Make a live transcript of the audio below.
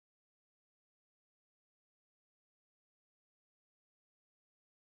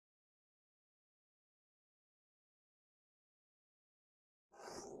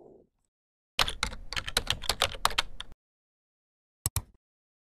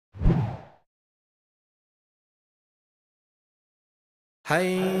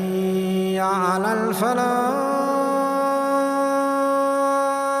حي على الفلاح.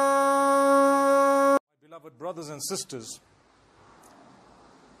 Beloved brothers and sisters,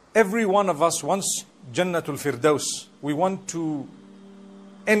 every one of us wants Jannatul Firdaus. We want to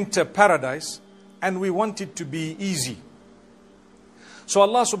enter paradise and we want it to be easy. So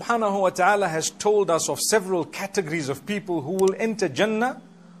Allah subhanahu wa ta'ala has told us of several categories of people who will enter Jannah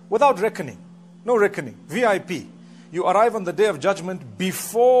without reckoning. No reckoning. VIP. You arrive on the Day of Judgment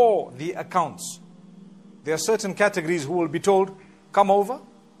before the accounts. There are certain categories who will be told, come over,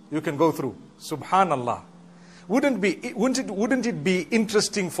 you can go through. Subhanallah. Wouldn't it be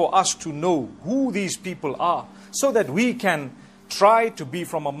interesting for us to know who these people are so that we can try to be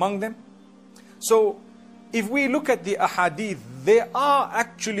from among them? So, if we look at the ahadith, there are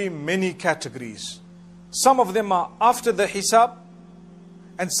actually many categories. Some of them are after the hisab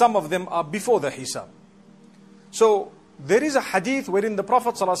and some of them are before the hisab. So, there is a hadith wherein the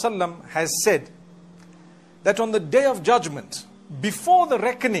Prophet ﷺ has said that on the Day of Judgment, before the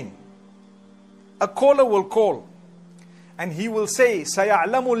reckoning, a caller will call and he will say,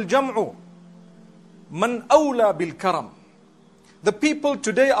 سَيَعْلَمُ الْجَمْعُ مَنْ أَوْلَى بِالْكَرَمِ. The people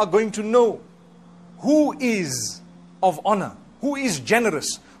today are going to know who is of honor, who is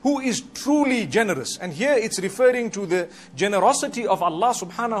generous, who is truly generous. And here it's referring to the generosity of Allah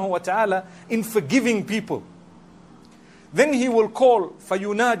subhanahu wa ta'ala in forgiving people. Then he will call,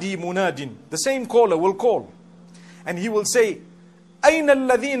 فَيُنَادِي مُنَادٍ. The same caller will call. And he will say, أَيْنَ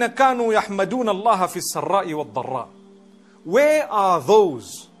الَّذِينَ كَانُوا يَحْمَدُونَ اللَّهَ فِي السَّرَّاءِ وَالضَّرَّاءِ. Where are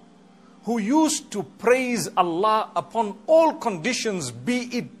those who used to praise Allah upon all conditions,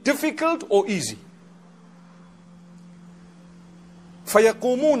 be it difficult or easy?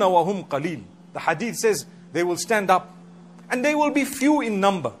 فَيَقُومُونَ وَهُمْ قَلِيلٌ. The hadith says they will stand up and they will be few in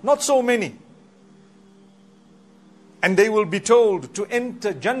number, not so many. And they will be told to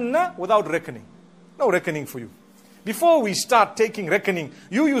enter Jannah without reckoning. No reckoning for you. Before we start taking reckoning,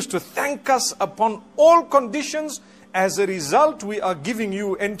 you used to thank us upon all conditions. As a result, we are giving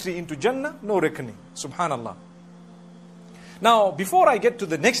you entry into Jannah, no reckoning. Subhanallah. Now, before I get to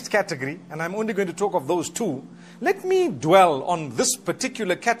the next category, and I'm only going to talk of those two, let me dwell on this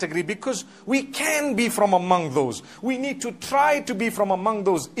particular category because we can be from among those. We need to try to be from among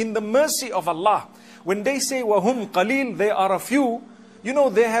those in the mercy of Allah. When they say, وَهُمْ قَلِيلٌ, they are a few, you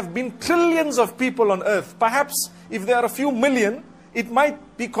know, there have been trillions of people on earth. Perhaps if there are a few million, it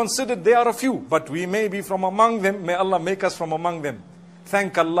might be considered they are a few. But we may be from among them. May Allah make us from among them.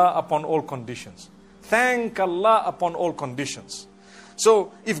 Thank Allah upon all conditions. Thank Allah upon all conditions.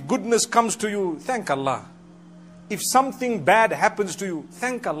 So, if goodness comes to you, thank Allah. If something bad happens to you,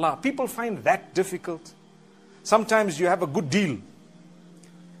 thank Allah. People find that difficult. Sometimes you have a good deal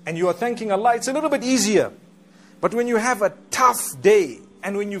and you are thanking Allah, it's a little bit easier. But when you have a tough day,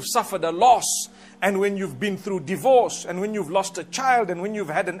 and when you've suffered a loss, and when you've been through divorce, and when you've lost a child, and when you've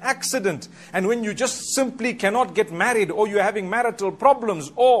had an accident, and when you just simply cannot get married, or you're having marital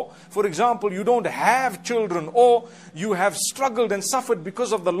problems, or, for example, you don't have children, or you have struggled and suffered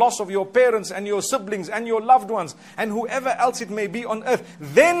because of the loss of your parents, and your siblings, and your loved ones, and whoever else it may be on earth,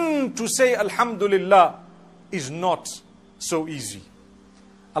 then to say Alhamdulillah is not so easy.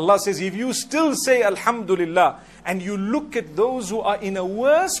 Allah says, if you still say Alhamdulillah, and you look at those who are in a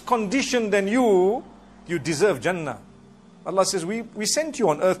worse condition than you, you deserve Jannah. Allah says, we sent you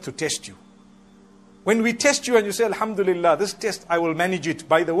on earth to test you. When we test you and you say, Alhamdulillah, this test, I will manage it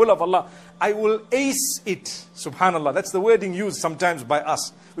by the will of Allah. I will ace it. Subhanallah. That's the wording used sometimes by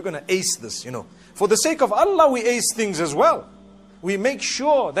us. We're going to ace this, you know. For the sake of Allah, we ace things as well. We make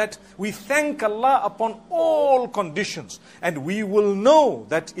sure that we thank Allah upon all conditions. And we will know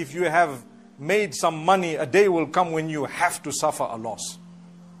that if you have made some money, a day will come when you have to suffer a loss.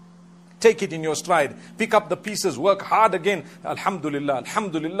 Take it in your stride. Pick up the pieces. Work hard again. Alhamdulillah.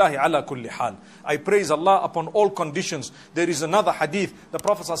 Alhamdulillah ala kulli hal. I praise Allah upon all conditions. There is another hadith. The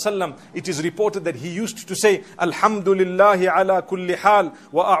Prophet ﷺ, it is reported that he used to say, Alhamdulillah ala kulli hal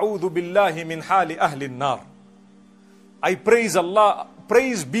wa a'udhu billahi min hali ahli nar. I praise Allah,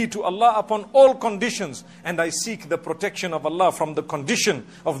 praise be to Allah upon all conditions, and I seek the protection of Allah from the condition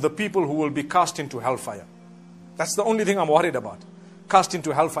of the people who will be cast into hellfire. That's the only thing I'm worried about. Cast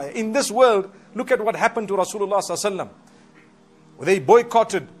into hellfire. In this world, look at what happened to Rasulullah sallallahu alaihi wasallam. They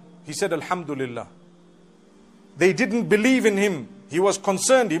boycotted. He said, Alhamdulillah. They didn't believe in him. He was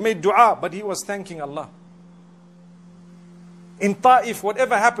concerned. He made dua, but he was thanking Allah. In Ta'if,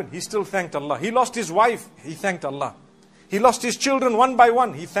 whatever happened, he still thanked Allah. He lost his wife. He thanked Allah. He lost his children one by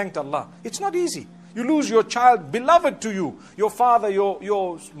one. He thanked Allah. It's not easy. You lose your child, beloved to you. Your father,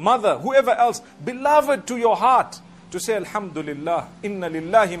 your mother, whoever else, beloved to your heart. to say Alhamdulillah, Inna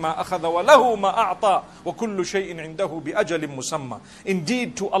lillahi ma akhadha wa lahu ma a'ta wa kullu shay'in indahu bi ajalin musamma.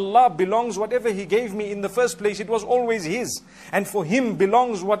 Indeed, to Allah belongs whatever He gave me in the first place, it was always His. And for Him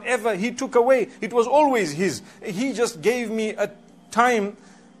belongs whatever He took away, it was always His. He just gave me a time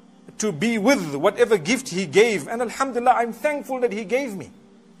to be with whatever gift He gave. And Alhamdulillah, I'm thankful that He gave me.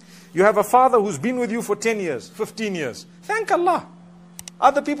 You have a father who's been with you for 10 years, 15 years. Thank Allah.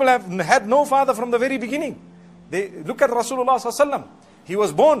 Other people have had no father from the very beginning. They look at Rasulullah sallallahu alaihi wasallam. He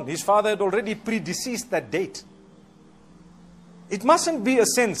was born, his father had already predeceased that date. It mustn't be a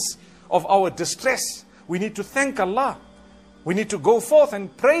sense of our distress. We need to thank Allah. We need to go forth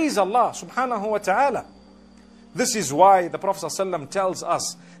and praise Allah subhanahu wa ta'ala. This is why the Prophet sallallahu alaihi wasallam tells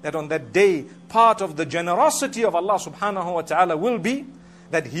us that on that day, part of the generosity of Allah subhanahu wa ta'ala will be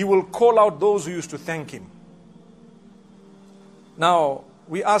that He will call out those who used to thank Him. Now,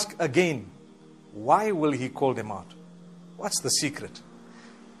 we ask again, why will He call them out? What's the secret?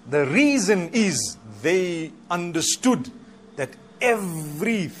 The reason is they understood that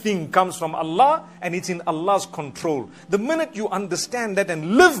everything comes from Allah and it's in Allah's control. The minute you understand that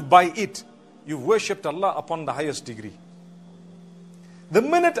and live by it, you've worshipped Allah upon the highest degree. The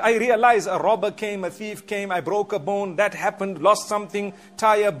minute I realize a robber came, a thief came, I broke a bone, that happened, lost something,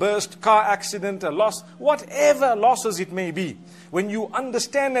 tire burst, car accident, a loss, whatever losses it may be. When you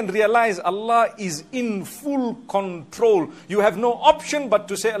understand and realize Allah is in full control, you have no option but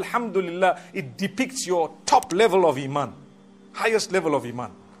to say Alhamdulillah. It depicts your top level of Iman, highest level of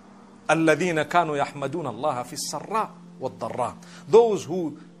Iman. الَّذِينَ كَانُوا يَحْمَدُونَ اللَّهَ فِي السَّرَّاءِ وَالضَّرَّاءِ. Those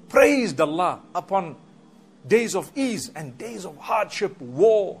who praised Allah upon days of ease and days of hardship,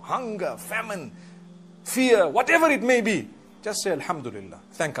 war, hunger, famine, fear, whatever it may be. Just say Alhamdulillah.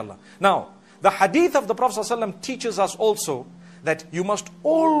 Thank Allah. Now, the hadith of the Prophet ﷺ teaches us also that you must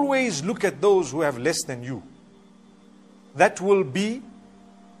always look at those who have less than you. That will be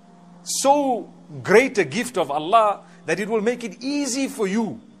so great a gift of Allah that it will make it easy for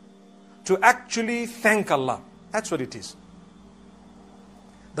you to actually thank Allah. That's what it is.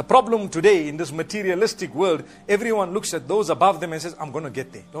 The problem today in this materialistic world, everyone looks at those above them and says, I'm going to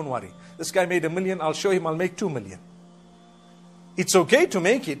get there. Don't worry. This guy made $1 million. I'll show him I'll make 2 million. It's okay to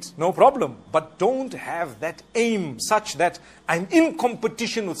make it, no problem. But don't have that aim such that I'm in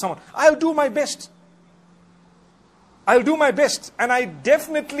competition with someone. I'll do my best. I'll do my best. And I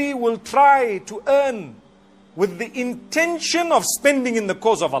definitely will try to earn with the intention of spending in the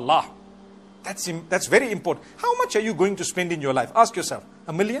cause of Allah. That's very important. How much are you going to spend in your life? Ask yourself.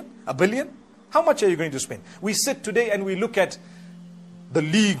 1 million? 1 billion? How much are you going to spend? We sit today and we look at the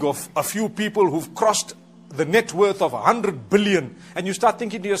league of a few people who've crossed the net worth of 100 billion. And you start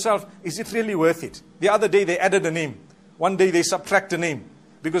thinking to yourself, is it really worth it? The other day they added a name. One day they subtract a name.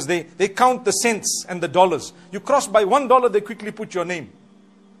 Because they count the cents and the dollars. You cross by $1, they quickly put your name.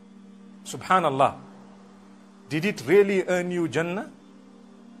 Subhanallah. Did it really earn you Jannah?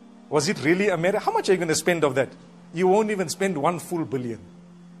 Was it really a merit? How much are you going to spend of that? You won't even spend 1 full billion.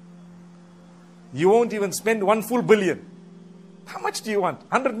 You won't even spend 1 full billion. How much do you want?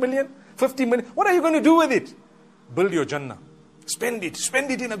 100 million? 50 million? What are you going to do with it? Build your Jannah. Spend it.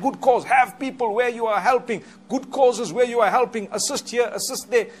 Spend it in a good cause. Have people where you are helping. Good causes where you are helping. Assist here, assist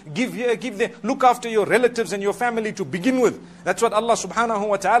there. Give here, give there. Look after your relatives and your family to begin with. That's what Allah subhanahu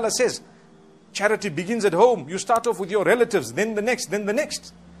wa ta'ala says. Charity begins at home. You start off with your relatives. Then the next. Then the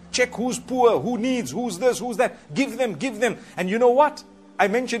next. Check who's poor, who needs, who's this, who's that. Give them, give them. And you know what? I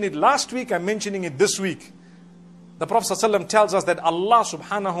mentioned it last week, I'm mentioning it this week. The Prophet ﷺ tells us that Allah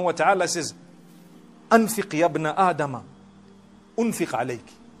subhanahu wa ta'ala says, أنفق يا ابن آدم أنفق عليك.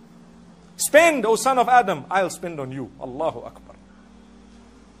 Spend, O son of Adam, I'll spend on you. Allahu Akbar.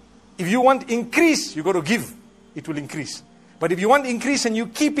 If you want increase, you got to give. It will increase. But if you want increase and you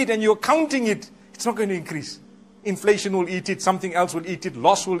keep it and you're counting it, it's not going to increase. Inflation will eat it, something else will eat it,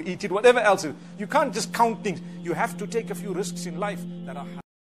 loss will eat it, whatever else. You can't just count things. You have to take a few risks in life that are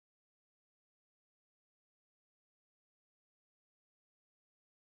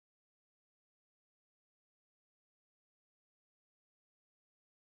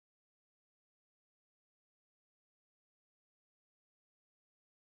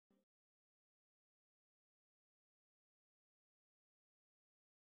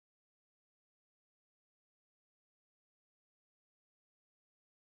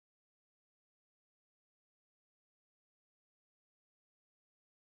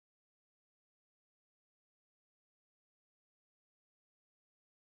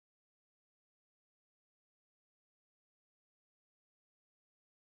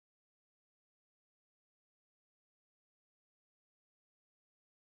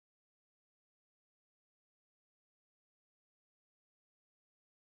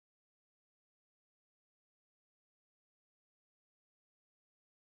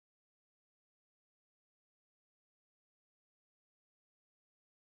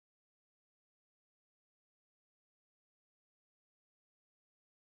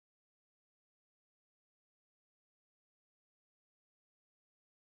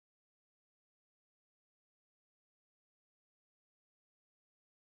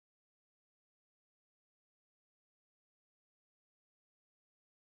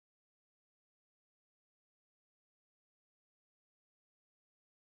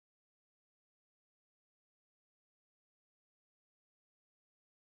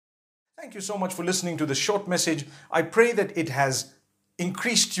Thank you so much for listening to this short message. I pray that it has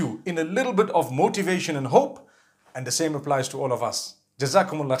increased you in a little bit of motivation and hope, and the same applies to all of us.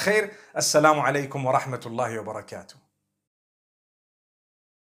 Jazakumullah khair. Assalamu alaikum wa rahmatullahi wa barakatuh.